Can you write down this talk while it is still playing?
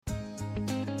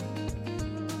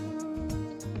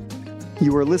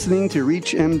You are listening to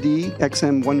ReachMD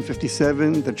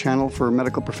XM157, the channel for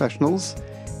medical professionals.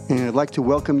 And I'd like to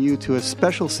welcome you to a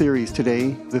special series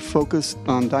today, the focus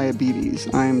on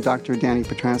diabetes. I am Dr. Danny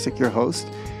Petrasik, your host.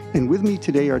 And with me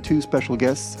today are two special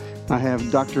guests. I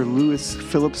have Dr. Lewis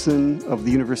Philipson of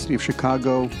the University of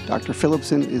Chicago. Dr.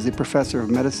 Philipson is a professor of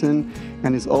medicine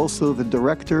and is also the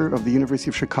director of the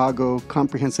University of Chicago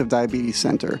Comprehensive Diabetes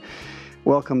Center.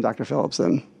 Welcome, Dr.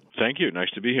 Philipson. Thank you. Nice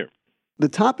to be here. The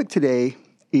topic today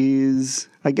is,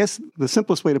 I guess the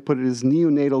simplest way to put it is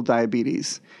neonatal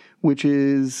diabetes, which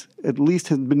is, at least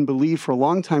has been believed for a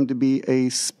long time to be a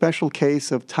special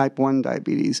case of type 1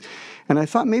 diabetes. And I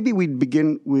thought maybe we'd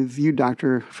begin with you,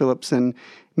 Dr. Philipson.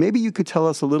 Maybe you could tell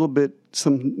us a little bit,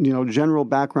 some general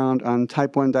background on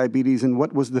type 1 diabetes and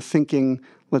what was the thinking,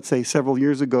 let's say, several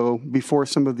years ago before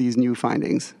some of these new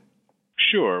findings.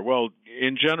 Sure. Well,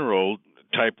 in general,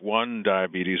 type 1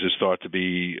 diabetes is thought to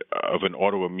be of an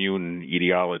autoimmune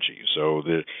etiology, so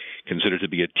considered to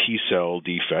be a T-cell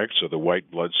defect, so the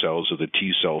white blood cells of the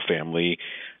T-cell family,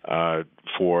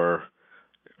 for,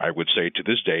 I would say to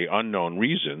this day, unknown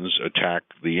reasons, attack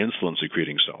the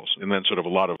insulin-secreting cells. And then sort of a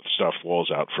lot of stuff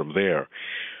falls out from there.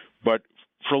 But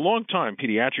for a long time,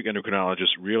 pediatric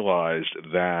endocrinologists realized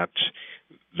that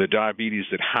the diabetes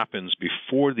that happens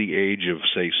before the age of,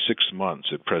 say, 6 months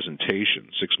at presentation,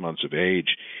 6 months of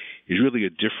age, is really a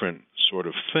different sort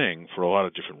of thing for a lot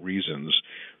of different reasons.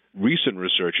 Recent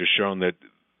research has shown that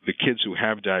the kids who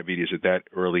have diabetes at that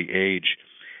early age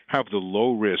have the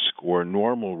low risk or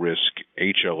normal risk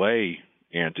HLA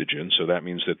antigen, so that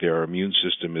means that their immune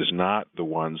system is not the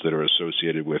ones that are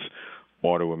associated with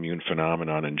autoimmune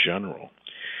phenomenon in general.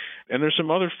 And there's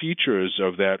some other features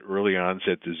of that early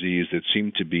onset disease that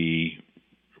seem to be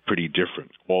pretty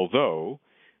different, although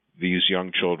these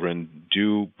young children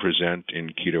do present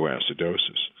in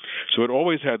ketoacidosis. So it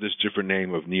always had this different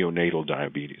name of neonatal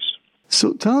diabetes.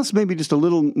 So tell us maybe just a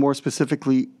little more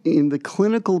specifically, in the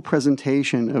clinical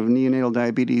presentation of neonatal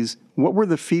diabetes, what were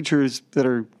the features that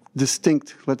are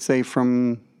distinct, let's say,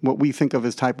 from what we think of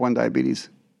as type 1 diabetes?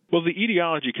 Well, the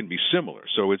etiology can be similar,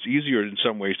 so it's easier in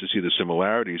some ways to see the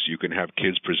similarities. You can have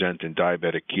kids present in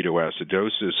diabetic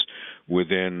ketoacidosis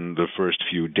within the first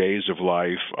few days of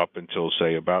life up until,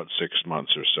 say, about 6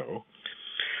 months or so.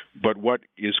 But what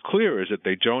is clear is that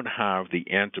they don't have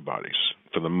the antibodies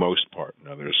for the most part.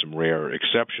 Now, there are some rare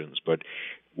exceptions, but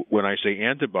when I say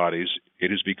antibodies,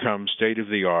 it has become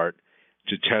state-of-the-art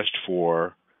to test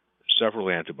for several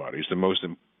antibodies, the most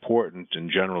important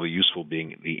and generally useful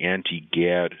being the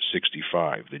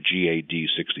anti-GAD65, the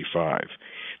GAD65.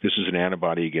 This is an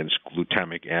antibody against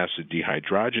glutamic acid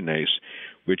dehydrogenase,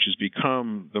 which has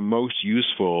become the most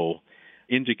useful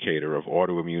indicator of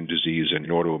autoimmune disease and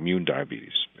autoimmune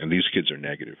diabetes, and these kids are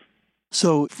negative.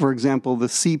 So, for example, the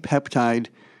C-peptide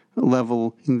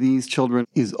level in these children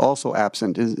is also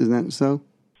absent, is that so?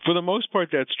 For the most part,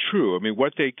 that's true. I mean,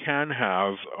 what they can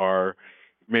have are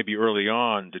maybe early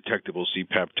on detectable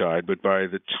C-peptide, but by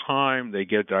the time they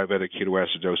get diabetic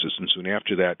ketoacidosis and soon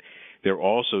after that, they're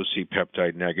also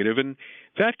C-peptide negative. And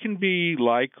that can be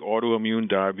like autoimmune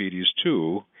diabetes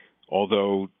too,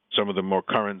 although some of the more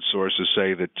current sources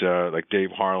say that, like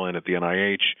Dave Harlan at the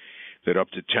NIH, that up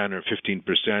to 10 or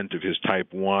 15% of his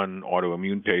type 1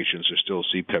 autoimmune patients are still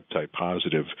C-peptide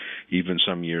positive, even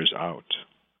some years out.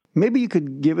 Maybe you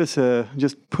could give us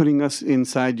just putting us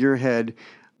inside your head,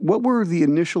 what were the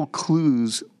initial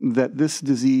clues that this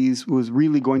disease was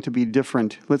really going to be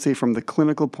different, let's say from the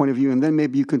clinical point of view, and then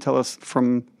maybe you can tell us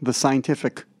from the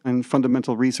scientific and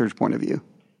fundamental research point of view?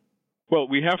 Well,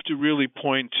 we have to really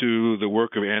point to the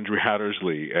work of Andrew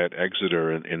Hattersley at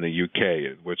Exeter in the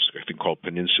UK, what's I think called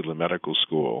Peninsula Medical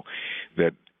School,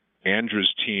 that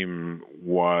Andrew's team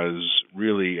was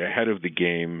really ahead of the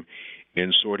game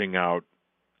in sorting out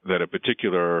that a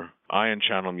particular ion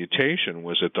channel mutation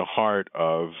was at the heart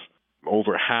of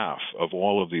over half of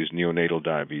all of these neonatal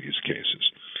diabetes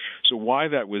cases. So why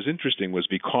that was interesting was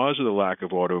because of the lack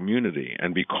of autoimmunity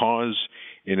and because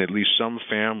in at least some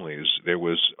families there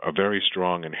was a very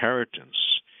strong inheritance,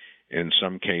 in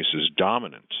some cases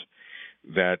dominant,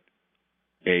 that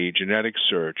a genetic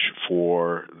search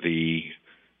for the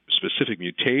specific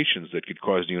mutations that could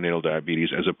cause neonatal diabetes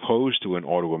as opposed to an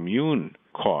autoimmune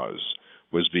cause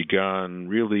was begun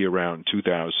really around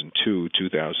 2002,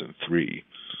 2003.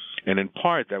 And in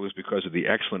part, that was because of the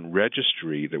excellent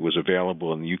registry that was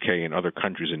available in the UK and other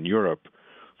countries in Europe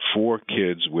for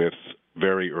kids with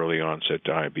very early onset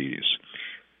diabetes.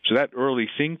 So that early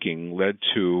thinking led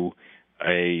to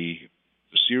a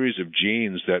series of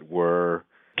genes that were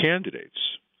candidates.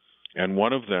 And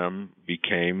one of them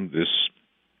became this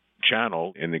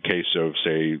channel, in the case of,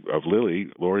 say, of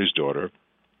Lily, Lori's daughter,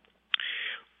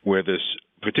 where this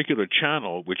particular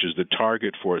channel, which is the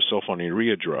target for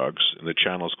sulfonylurea drugs, and the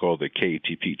channel is called the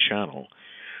KATP channel,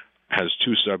 has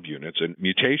two subunits, and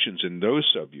mutations in those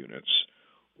subunits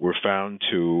were found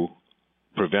to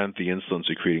prevent the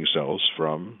insulin-secreting cells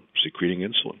from secreting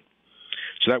insulin.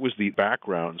 So that was the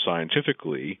background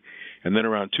scientifically. And then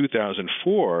around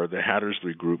 2004, the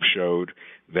Hattersley group showed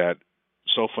that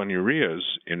sulfonylureas,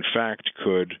 in fact,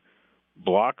 could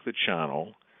block the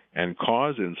channel and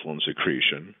cause insulin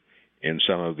secretion in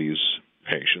some of these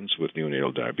patients with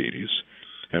neonatal diabetes.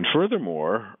 And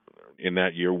furthermore, in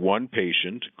that year, one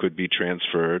patient could be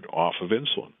transferred off of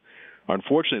insulin.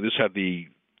 Unfortunately, this had the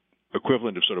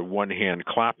equivalent of sort of one-hand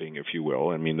clapping, if you will.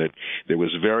 I mean, that there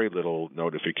was very little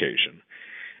notification.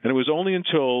 And it was only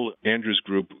until Andrew's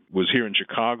group was here in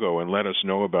Chicago and let us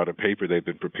know about a paper they've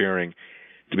been preparing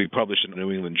to be published in the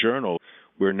New England Journal,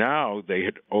 where now they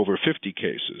had over 50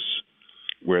 cases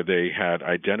where they had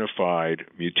identified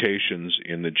mutations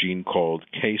in the gene called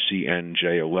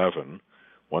KCNJ11,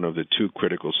 one of the two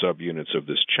critical subunits of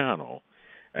this channel,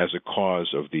 as a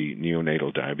cause of the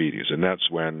neonatal diabetes. And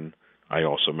that's when I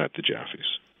also met the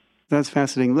Jaffes. That's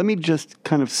fascinating. Let me just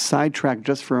kind of sidetrack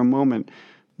just for a moment.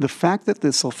 The fact that the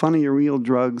sulfonylureal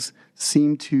drugs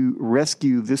seem to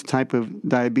rescue this type of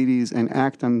diabetes and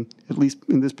act on, at least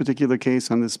in this particular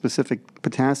case, on the specific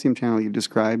potassium channel you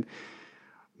described,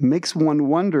 makes one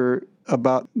wonder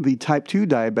about the type 2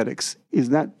 diabetics. Is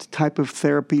that type of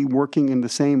therapy working in the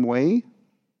same way?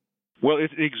 Well,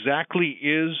 it exactly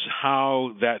is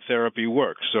how that therapy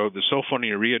works. So the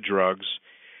sulfonylurea drugs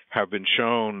have been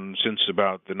shown since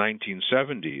about the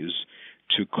 1970s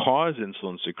to cause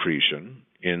insulin secretion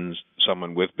in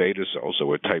someone with beta cells,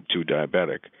 so a type 2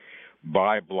 diabetic,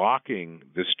 by blocking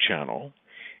this channel.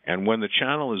 And when the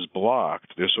channel is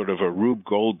blocked, there's sort of a Rube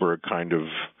Goldberg kind of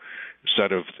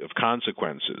set of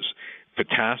consequences.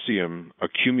 Potassium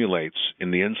accumulates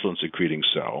in the insulin-secreting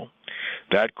cell.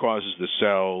 That causes the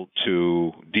cell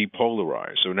to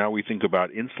depolarize. So now we think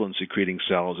about insulin-secreting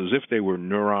cells as if they were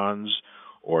neurons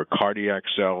or cardiac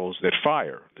cells that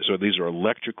fire. So these are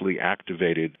electrically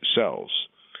activated cells.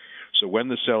 So when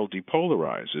the cell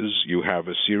depolarizes, you have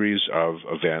a series of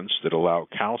events that allow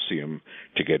calcium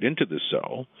to get into the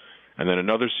cell, and then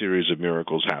another series of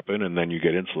miracles happen, and then you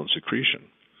get insulin secretion.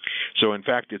 So in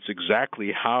fact, it's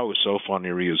exactly how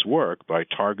sulfonylureas work, by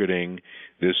targeting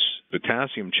this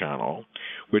potassium channel,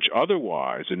 which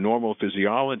otherwise, in normal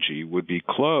physiology, would be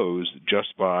closed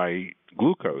just by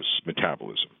glucose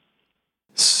metabolism.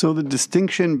 So the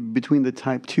distinction between the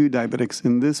type 2 diabetics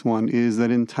in this one is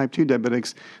that in type 2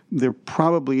 diabetics, there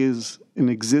probably is an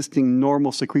existing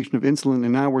normal secretion of insulin,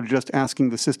 and now we're just asking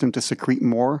the system to secrete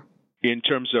more? In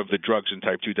terms of the drugs in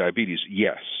type 2 diabetes,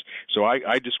 yes. So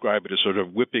I describe it as sort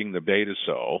of whipping the beta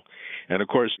cell. And of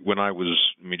course, when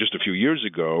just a few years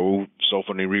ago,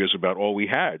 sulfonylurea is about all we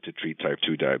had to treat type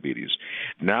 2 diabetes.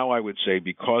 Now I would say,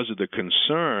 because of the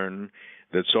concern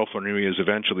that sulfonylureas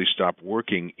eventually stop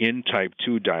working in type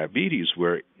 2 diabetes,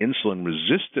 where insulin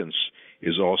resistance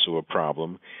is also a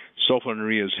problem,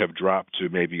 sulfonylureas have dropped to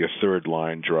maybe a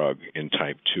third-line drug in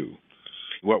type 2.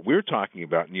 What we're talking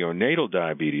about, neonatal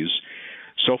diabetes,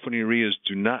 sulfonylureas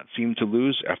do not seem to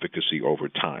lose efficacy over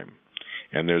time.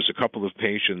 And there's a couple of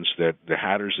patients that the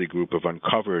Hattersley group have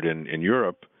uncovered in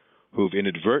Europe who've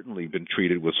inadvertently been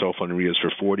treated with sulfonylureas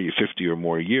for 40, 50 or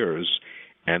more years,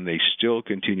 and they still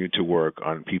continue to work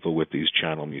on people with these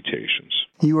channel mutations.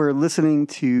 You are listening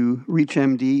to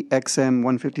ReachMD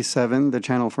XM157, the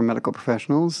channel for medical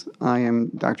professionals. I am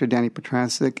Dr. Danny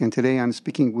Petrasik, and today I'm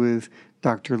speaking with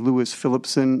Dr. Lewis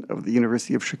Philipson of the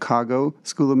University of Chicago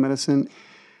School of Medicine,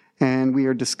 and we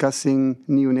are discussing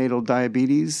neonatal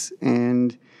diabetes.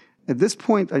 And at this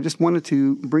point, I just wanted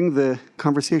to bring the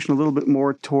conversation a little bit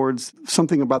more towards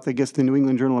something about, I guess, the New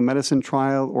England Journal of Medicine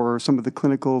trial or some of the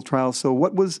clinical trials. So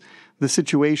what was the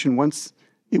situation once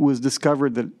it was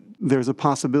discovered that there's a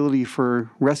possibility for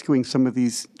rescuing some of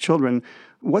these children?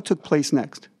 What took place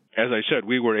next? As I said,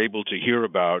 we were able to hear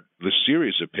about the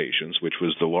series of patients, which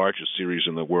was the largest series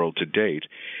in the world to date,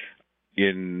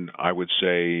 in, I would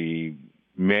say,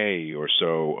 May or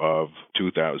so of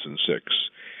 2006.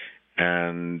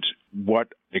 And what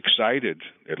excited,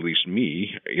 at least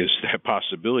me, is the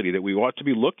possibility that we ought to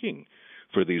be looking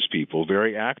for these people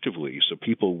very actively. So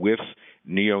people with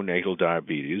neonatal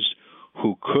diabetes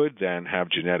who could then have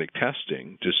genetic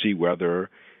testing to see whether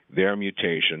their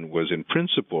mutation was in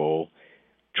principle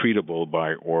treatable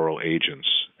by oral agents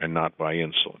and not by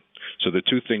insulin. So the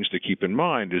two things to keep in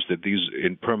mind is that these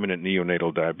in permanent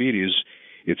neonatal diabetes,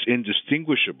 it's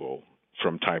indistinguishable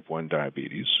from type 1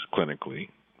 diabetes clinically.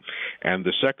 And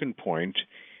the second point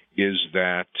is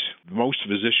that most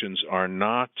physicians are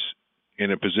not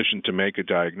in a position to make a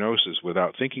diagnosis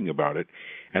without thinking about it.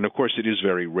 And of course, it is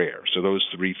very rare. So those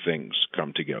three things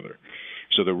come together.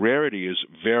 So the rarity is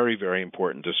very, very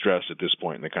important to stress at this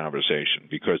point in the conversation,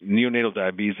 because neonatal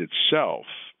diabetes itself,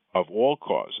 of all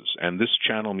causes, and this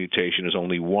channel mutation is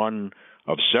only one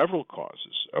of several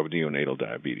causes of neonatal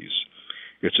diabetes.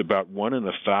 It's about 1 in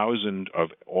 1,000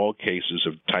 of all cases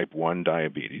of type 1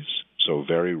 diabetes, so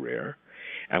very rare.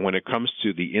 And when it comes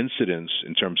to the incidence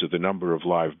in terms of the number of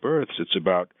live births, it's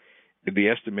about, the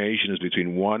estimation is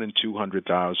between 1 in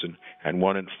 200,000 and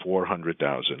 1 in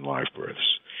 400,000 live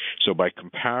births. So by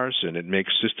comparison, it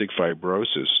makes cystic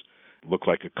fibrosis look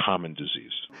like a common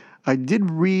disease. I did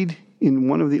read in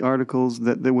one of the articles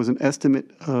that there was an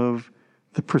estimate of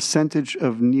the percentage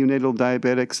of neonatal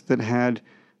diabetics that had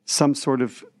some sort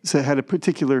of, so had a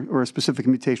particular or a specific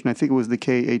mutation. I think it was the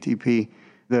KATP,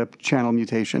 the channel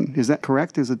mutation. Is that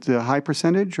correct? Is it a high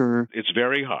percentage, or? It's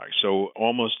very high. So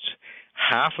almost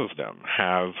half of them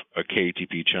have a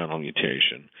KATP channel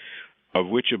mutation, of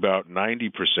which about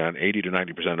 90%, 80 to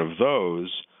 90% of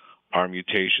those are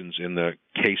mutations in the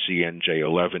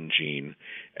KCNJ11 gene,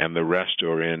 and the rest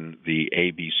are in the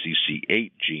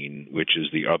ABCC8 gene, which is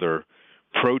the other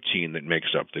protein that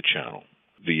makes up the channel.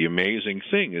 The amazing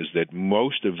thing is that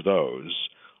most of those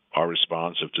are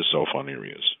responsive to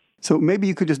sulfonylureas. So maybe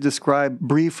you could just describe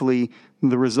briefly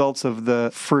the results of the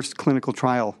first clinical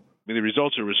trial. The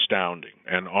results are astounding,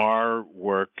 and our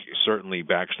work certainly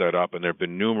backs that up, and there have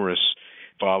been numerous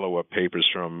follow-up papers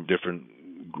from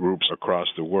different groups across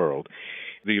the world.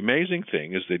 The amazing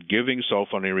thing is that giving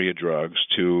sulfonylurea drugs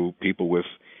to people with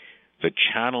the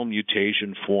channel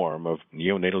mutation form of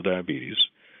neonatal diabetes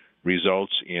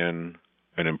results in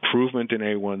an improvement in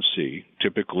A1C.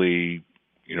 Typically,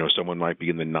 someone might be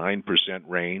in the 9%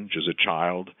 range as a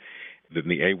child. Then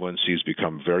the A1Cs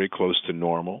become very close to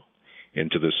normal,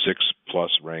 into the 6+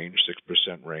 range,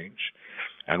 6% range.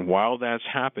 And while that's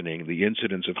happening, the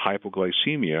incidence of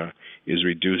hypoglycemia is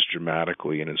reduced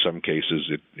dramatically, and in some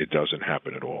cases it doesn't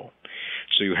happen at all.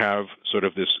 So you have sort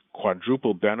of this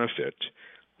quadruple benefit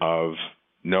of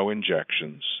no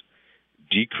injections,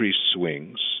 decreased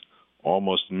swings,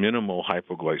 almost minimal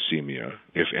hypoglycemia,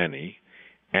 if any,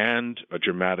 and a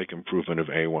dramatic improvement of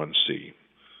A1C.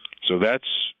 So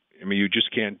you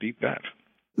just can't beat that.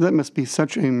 That must be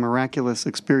such a miraculous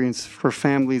experience for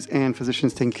families and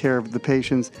physicians taking care of the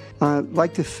patients. I'd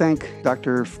like to thank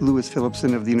Dr. Lewis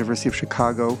Philipson of the University of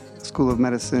Chicago School of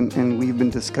Medicine, and we've been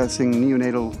discussing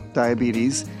neonatal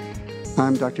diabetes.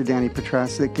 I'm Dr. Danny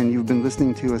Petrasik, and you've been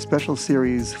listening to a special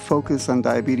series, Focus on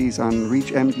Diabetes, on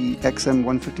ReachMD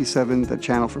XM157, the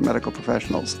channel for medical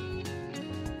professionals.